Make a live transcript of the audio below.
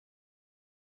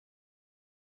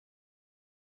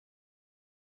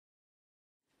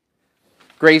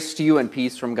Grace to you and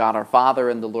peace from God our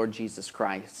Father and the Lord Jesus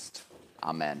Christ.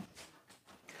 Amen.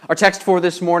 Our text for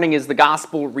this morning is the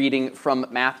gospel reading from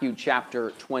Matthew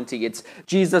chapter 20. It's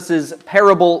Jesus'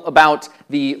 parable about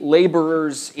the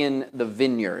laborers in the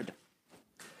vineyard.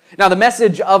 Now, the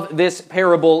message of this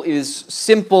parable is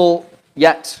simple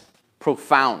yet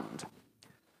profound.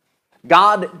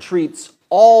 God treats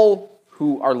all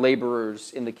who are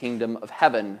laborers in the kingdom of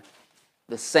heaven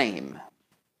the same.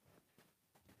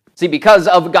 See, because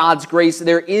of God's grace,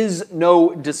 there is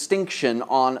no distinction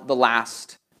on the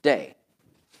last day.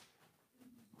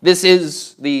 This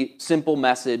is the simple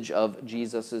message of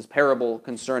Jesus' parable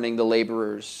concerning the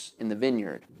laborers in the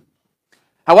vineyard.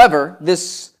 However,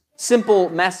 this simple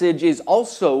message is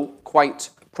also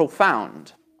quite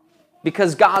profound,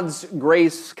 because God's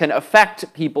grace can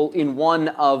affect people in one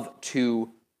of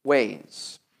two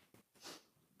ways.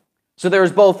 So there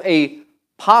is both a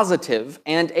positive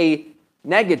and a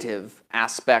negative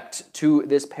aspect to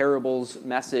this parable's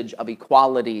message of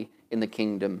equality in the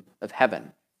kingdom of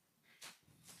heaven.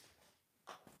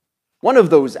 One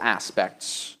of those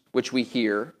aspects which we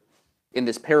hear in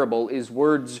this parable is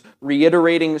words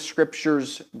reiterating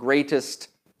Scripture's greatest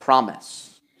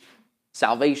promise.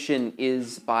 Salvation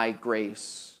is by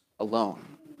grace alone.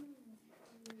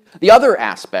 The other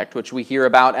aspect which we hear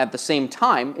about at the same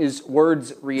time is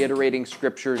words reiterating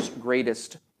Scripture's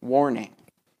greatest warning.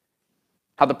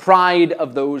 How the pride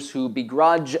of those who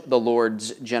begrudge the Lord's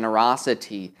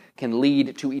generosity can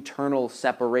lead to eternal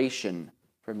separation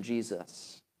from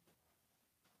Jesus.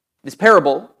 This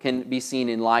parable can be seen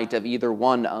in light of either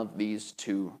one of these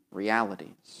two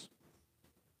realities.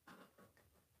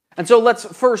 And so let's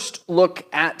first look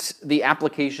at the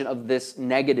application of this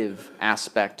negative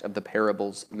aspect of the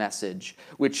parable's message,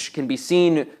 which can be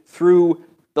seen through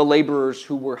the laborers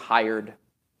who were hired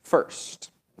first.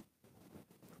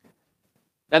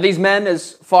 Now, these men,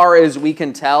 as far as we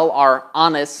can tell, are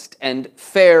honest and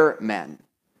fair men.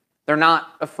 They're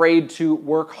not afraid to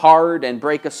work hard and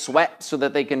break a sweat so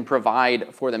that they can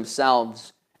provide for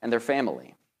themselves and their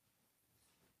family.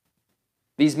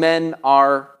 These men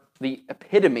are the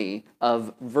epitome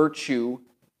of virtue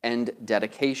and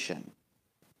dedication.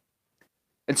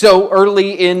 And so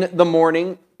early in the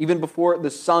morning, even before the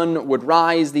sun would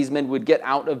rise, these men would get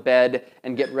out of bed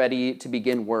and get ready to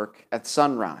begin work at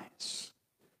sunrise.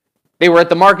 They were at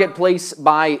the marketplace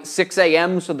by 6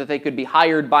 a.m. so that they could be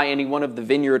hired by any one of the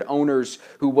vineyard owners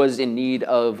who was in need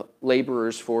of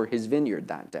laborers for his vineyard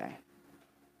that day.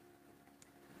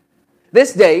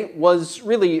 This day was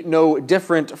really no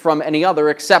different from any other,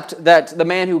 except that the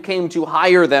man who came to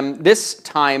hire them this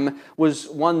time was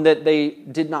one that they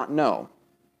did not know.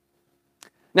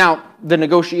 Now, the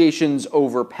negotiations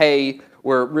over pay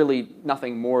were really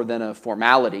nothing more than a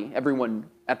formality. Everyone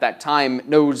at that time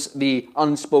knows the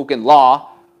unspoken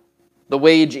law. The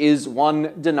wage is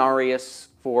 1 denarius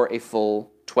for a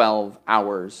full 12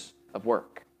 hours of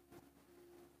work.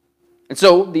 And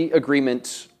so the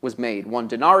agreement was made, 1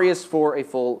 denarius for a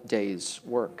full day's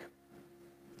work.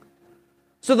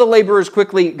 So the laborers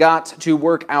quickly got to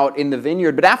work out in the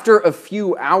vineyard, but after a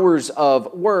few hours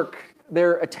of work,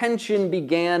 their attention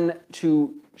began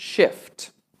to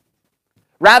shift.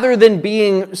 Rather than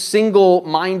being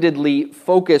single-mindedly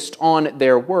focused on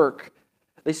their work,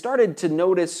 they started to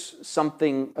notice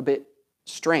something a bit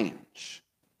strange.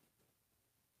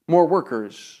 More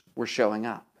workers were showing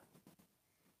up.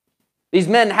 These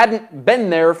men hadn't been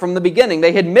there from the beginning.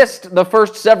 They had missed the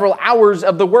first several hours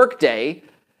of the workday,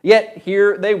 yet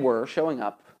here they were showing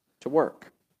up to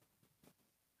work.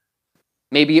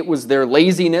 Maybe it was their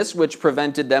laziness which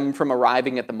prevented them from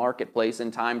arriving at the marketplace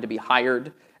in time to be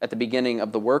hired at the beginning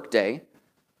of the workday.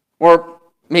 Or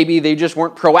maybe they just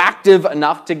weren't proactive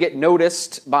enough to get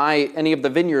noticed by any of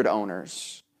the vineyard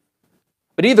owners.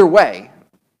 But either way,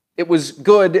 it was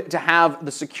good to have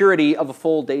the security of a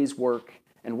full day's work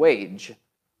and wage,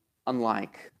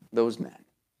 unlike those men.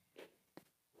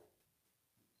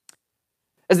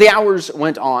 As the hours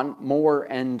went on, more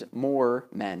and more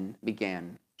men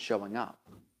began showing up.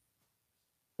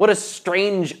 What a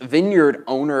strange vineyard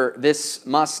owner this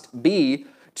must be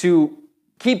to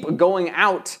keep going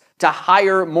out to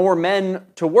hire more men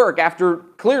to work after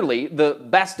clearly the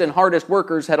best and hardest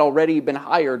workers had already been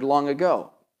hired long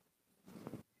ago.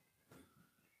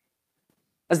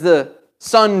 As the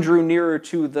sun drew nearer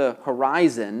to the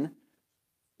horizon,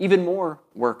 even more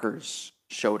workers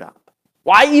showed up.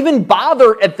 Why even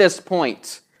bother at this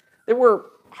point? They were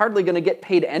hardly going to get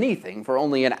paid anything for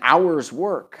only an hour's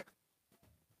work.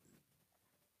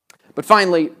 But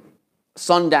finally,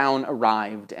 sundown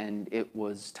arrived and it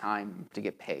was time to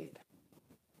get paid.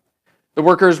 The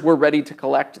workers were ready to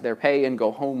collect their pay and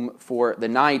go home for the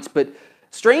night, but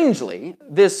strangely,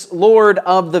 this Lord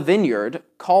of the vineyard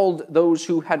called those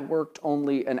who had worked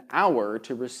only an hour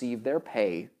to receive their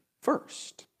pay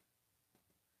first.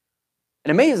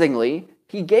 And amazingly,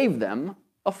 he gave them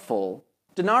a full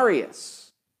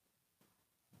denarius.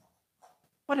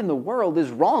 What in the world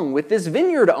is wrong with this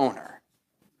vineyard owner?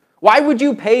 Why would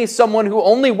you pay someone who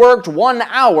only worked 1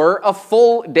 hour a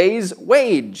full day's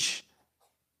wage?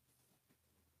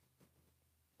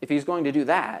 If he's going to do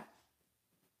that,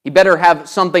 he better have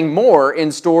something more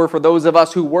in store for those of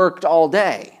us who worked all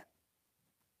day.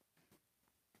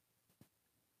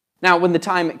 Now, when the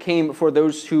time came for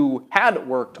those who had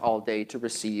worked all day to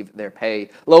receive their pay,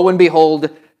 lo and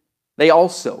behold, they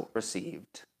also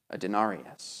received a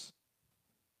denarius.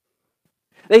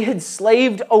 They had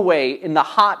slaved away in the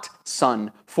hot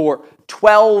sun for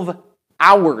 12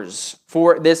 hours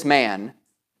for this man,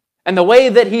 and the way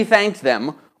that he thanked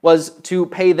them was to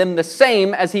pay them the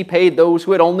same as he paid those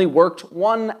who had only worked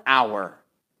 1 hour.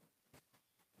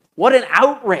 What an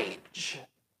outrage!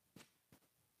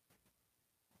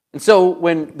 And so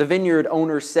when the vineyard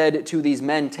owner said to these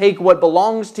men, "Take what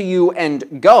belongs to you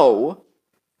and go,"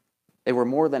 they were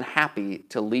more than happy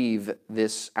to leave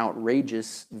this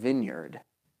outrageous vineyard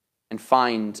and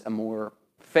find a more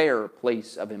fair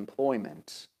place of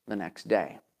employment the next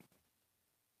day.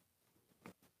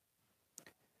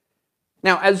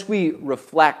 Now, as we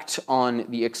reflect on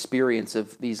the experience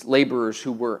of these laborers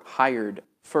who were hired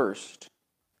first,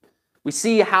 we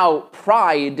see how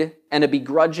pride and a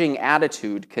begrudging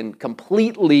attitude can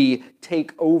completely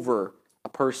take over a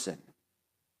person.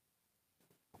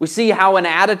 We see how an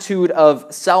attitude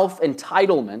of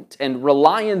self-entitlement and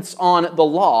reliance on the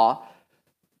law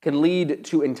can lead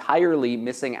to entirely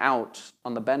missing out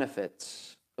on the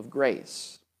benefits of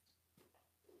grace.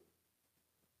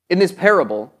 In this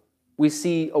parable, we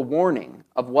see a warning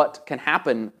of what can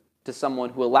happen to someone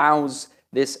who allows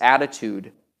this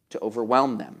attitude to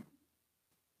overwhelm them.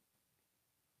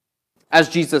 As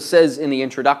Jesus says in the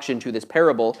introduction to this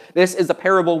parable, this is a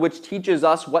parable which teaches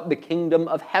us what the kingdom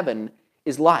of heaven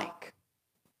is like.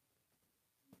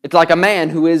 It's like a man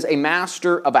who is a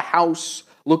master of a house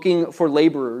looking for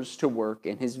laborers to work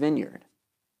in his vineyard.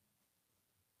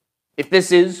 If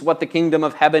this is what the kingdom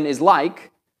of heaven is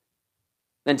like,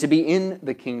 then to be in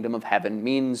the kingdom of heaven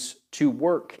means to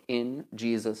work in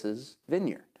Jesus'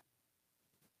 vineyard.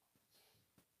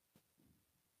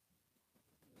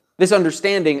 This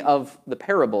understanding of the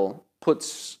parable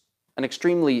puts an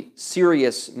extremely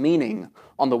serious meaning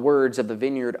on the words of the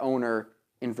vineyard owner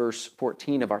in verse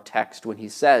 14 of our text when he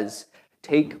says,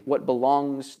 "Take what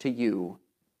belongs to you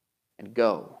and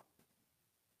go."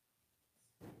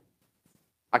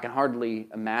 I can hardly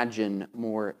imagine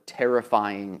more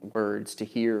terrifying words to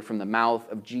hear from the mouth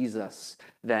of Jesus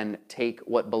than "take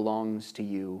what belongs to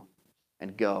you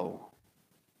and go."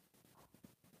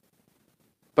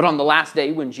 But on the last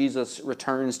day, when Jesus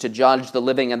returns to judge the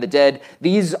living and the dead,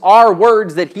 these are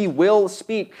words that he will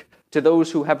speak to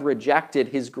those who have rejected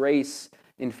his grace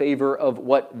in favor of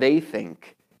what they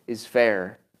think is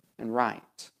fair and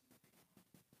right.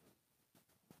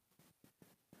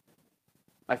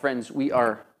 My friends, we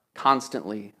are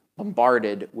constantly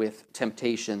bombarded with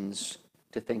temptations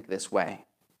to think this way.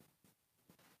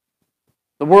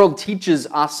 The world teaches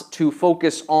us to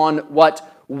focus on what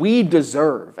we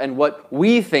deserve and what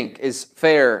we think is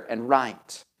fair and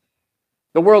right.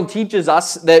 The world teaches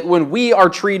us that when we are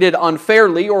treated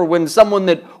unfairly or when someone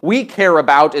that we care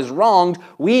about is wronged,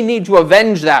 we need to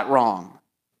avenge that wrong.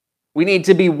 We need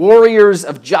to be warriors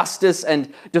of justice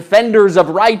and defenders of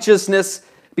righteousness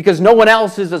because no one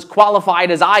else is as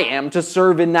qualified as I am to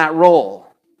serve in that role.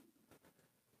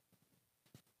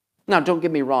 Now, don't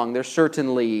get me wrong, there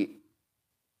certainly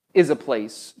is a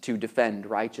place to defend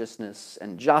righteousness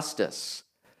and justice.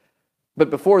 But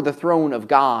before the throne of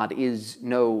God is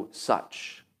no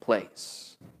such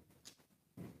place.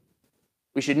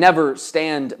 We should never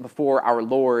stand before our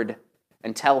Lord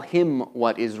and tell him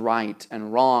what is right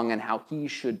and wrong and how he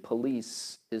should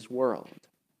police his world.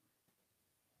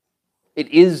 It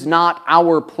is not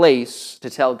our place to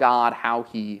tell God how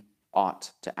he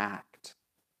ought to act.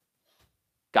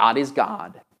 God is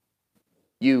God.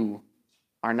 You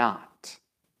are not.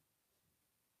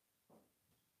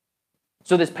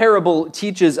 So this parable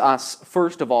teaches us,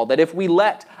 first of all, that if we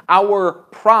let our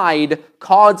pride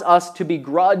cause us to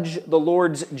begrudge the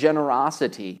Lord's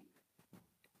generosity,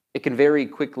 it can very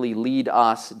quickly lead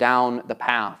us down the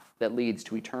path that leads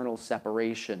to eternal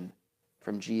separation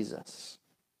from Jesus.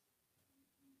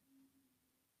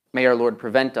 May our Lord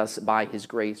prevent us by his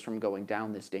grace from going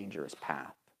down this dangerous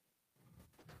path.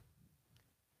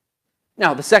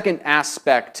 Now, the second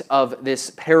aspect of this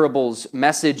parable's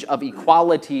message of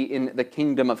equality in the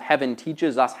kingdom of heaven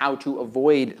teaches us how to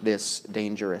avoid this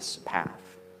dangerous path.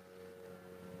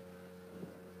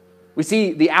 We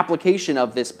see the application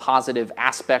of this positive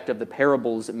aspect of the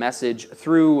parable's message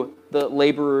through the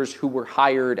laborers who were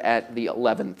hired at the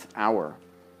 11th hour.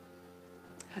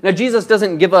 Now, Jesus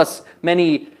doesn't give us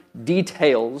many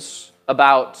details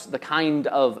about the kind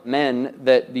of men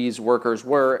that these workers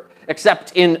were,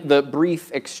 except in the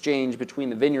brief exchange between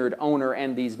the vineyard owner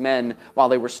and these men while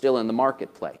they were still in the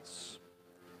marketplace.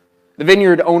 The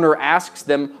vineyard owner asks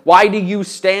them, "Why do you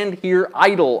stand here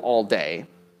idle all day?"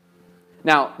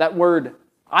 Now, that word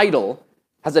idle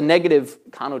has a negative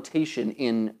connotation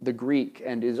in the Greek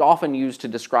and is often used to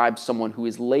describe someone who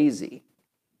is lazy.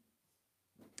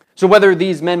 So whether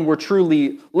these men were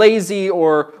truly lazy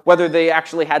or whether they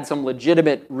actually had some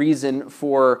legitimate reason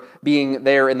for being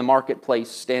there in the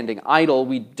marketplace standing idle,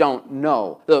 we don't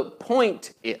know. The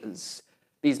point is,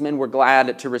 these men were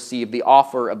glad to receive the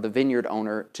offer of the vineyard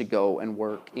owner to go and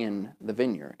work in the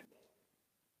vineyard.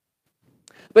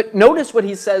 But notice what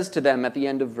he says to them at the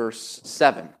end of verse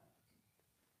 7.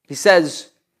 He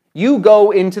says, "You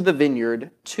go into the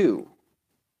vineyard too."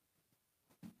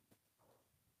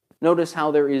 Notice how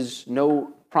there is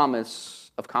no promise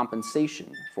of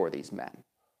compensation for these men.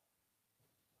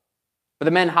 For the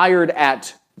men hired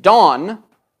at dawn,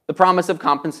 the promise of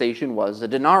compensation was a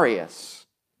denarius.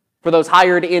 For those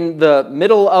hired in the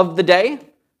middle of the day,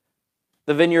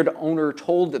 the vineyard owner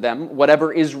told them,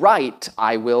 "Whatever is right,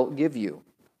 I will give you."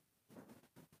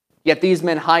 Yet these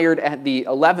men hired at the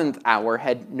 11th hour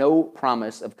had no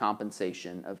promise of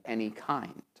compensation of any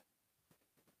kind.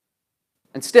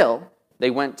 And still, they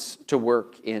went to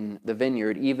work in the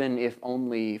vineyard, even if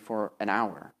only for an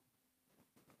hour.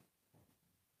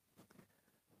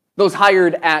 Those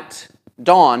hired at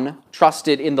dawn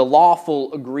trusted in the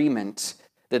lawful agreement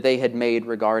that they had made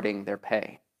regarding their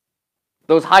pay.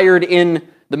 Those hired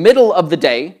in the middle of the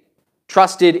day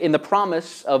trusted in the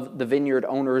promise of the vineyard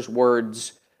owner's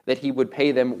words that he would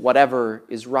pay them whatever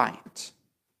is right.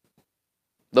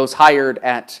 Those hired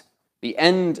at the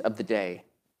end of the day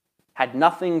had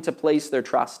nothing to place their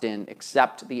trust in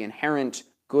except the inherent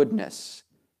goodness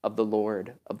of the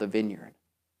Lord of the vineyard.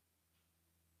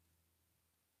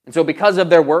 And so because of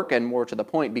their work, and more to the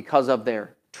point, because of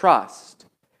their trust,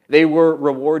 they were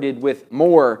rewarded with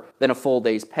more than a full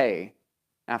day's pay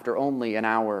after only an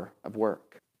hour of work.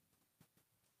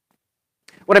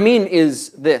 What I mean is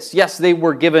this. Yes, they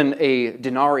were given a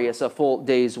denarius, a full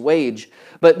day's wage,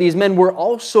 but these men were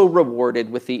also rewarded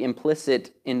with the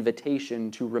implicit invitation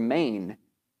to remain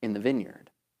in the vineyard.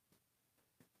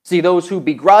 See, those who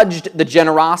begrudged the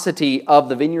generosity of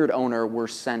the vineyard owner were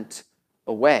sent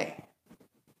away.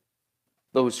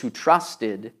 Those who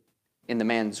trusted in the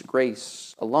man's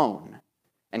grace alone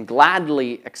and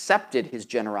gladly accepted his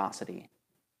generosity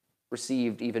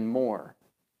received even more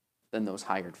than those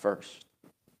hired first.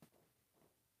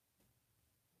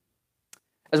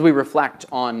 As we reflect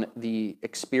on the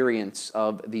experience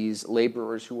of these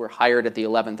laborers who were hired at the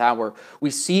 11th hour, we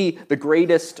see the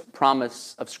greatest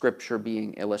promise of Scripture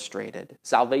being illustrated.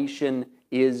 Salvation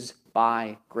is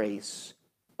by grace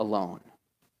alone.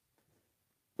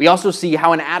 We also see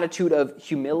how an attitude of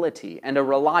humility and a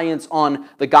reliance on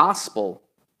the gospel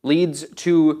leads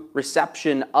to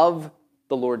reception of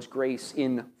the Lord's grace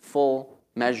in full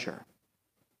measure.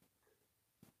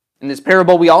 In this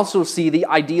parable, we also see the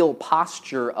ideal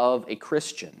posture of a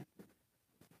Christian.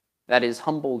 That is,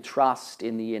 humble trust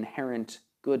in the inherent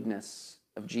goodness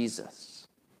of Jesus.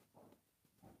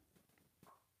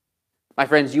 My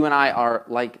friends, you and I are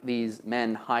like these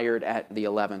men hired at the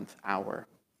 11th hour.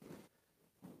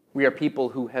 We are people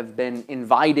who have been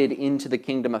invited into the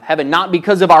kingdom of heaven, not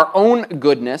because of our own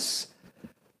goodness,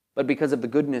 but because of the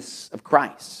goodness of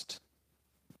Christ.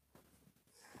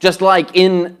 Just like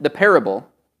in the parable,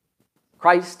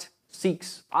 Christ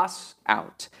seeks us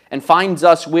out and finds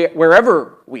us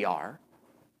wherever we are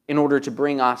in order to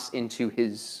bring us into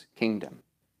his kingdom.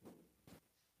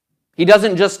 He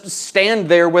doesn't just stand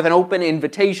there with an open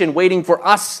invitation waiting for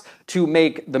us to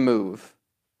make the move.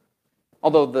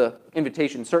 Although the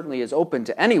invitation certainly is open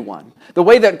to anyone, the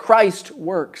way that Christ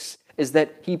works is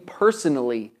that he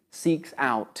personally seeks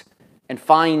out and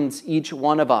finds each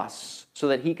one of us so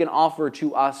that he can offer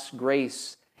to us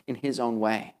grace in his own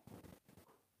way.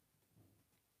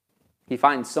 He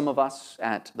finds some of us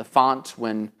at the font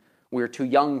when we're too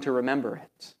young to remember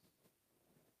it.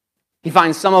 He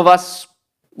finds some of us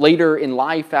later in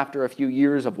life after a few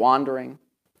years of wandering.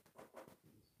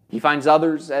 He finds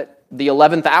others at the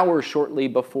 11th hour shortly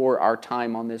before our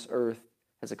time on this earth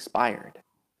has expired.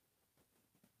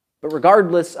 But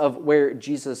regardless of where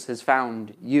Jesus has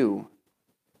found you,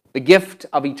 the gift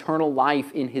of eternal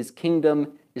life in his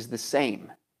kingdom is the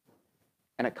same,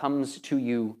 and it comes to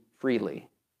you freely,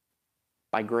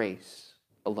 by grace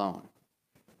alone.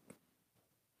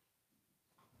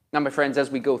 Now, my friends, as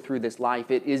we go through this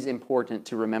life, it is important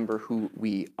to remember who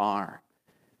we are.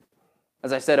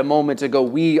 As I said a moment ago,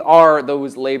 we are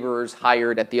those laborers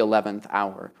hired at the 11th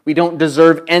hour. We don't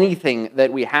deserve anything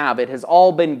that we have. It has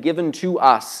all been given to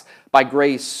us by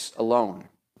grace alone.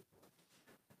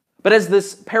 But as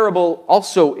this parable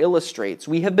also illustrates,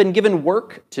 we have been given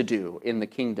work to do in the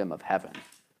kingdom of heaven.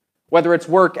 Whether it's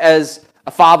work as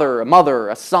a father, a mother,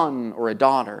 a son, or a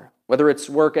daughter. Whether it's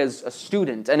work as a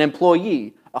student, an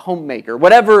employee, a homemaker,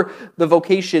 whatever the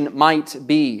vocation might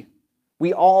be,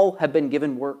 we all have been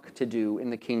given work to do in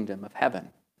the kingdom of heaven.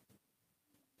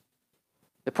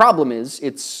 The problem is,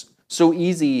 it's so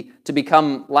easy to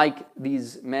become like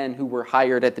these men who were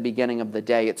hired at the beginning of the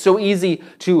day. It's so easy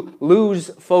to lose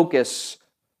focus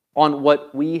on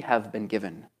what we have been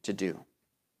given to do.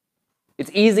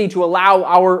 It's easy to allow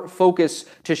our focus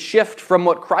to shift from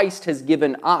what Christ has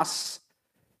given us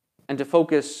and to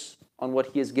focus on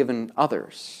what he has given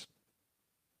others.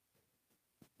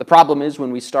 The problem is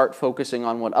when we start focusing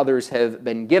on what others have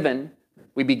been given,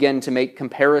 we begin to make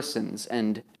comparisons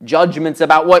and judgments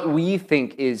about what we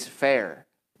think is fair.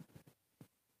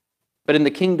 But in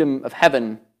the kingdom of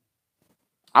heaven,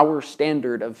 our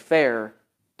standard of fair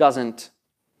doesn't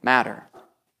matter.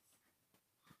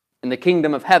 In the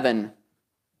kingdom of heaven,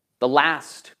 the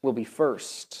last will be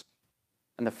first,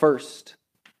 and the first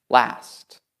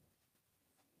last.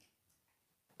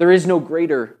 There is no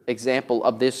greater example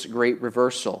of this great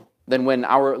reversal than when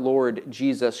our Lord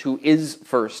Jesus, who is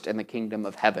first in the kingdom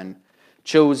of heaven,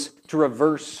 chose to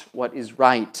reverse what is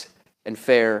right and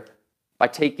fair by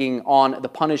taking on the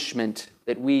punishment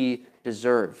that we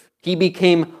deserve. He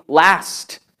became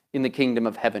last in the kingdom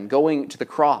of heaven, going to the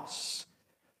cross,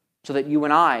 so that you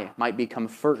and I might become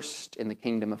first in the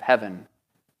kingdom of heaven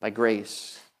by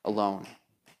grace alone.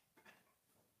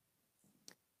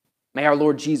 May our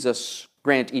Lord Jesus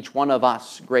grant each one of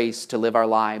us grace to live our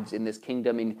lives in this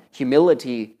kingdom in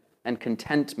humility and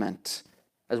contentment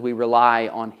as we rely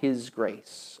on his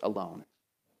grace alone.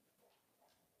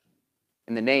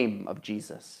 In the name of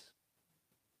Jesus,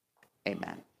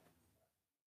 amen.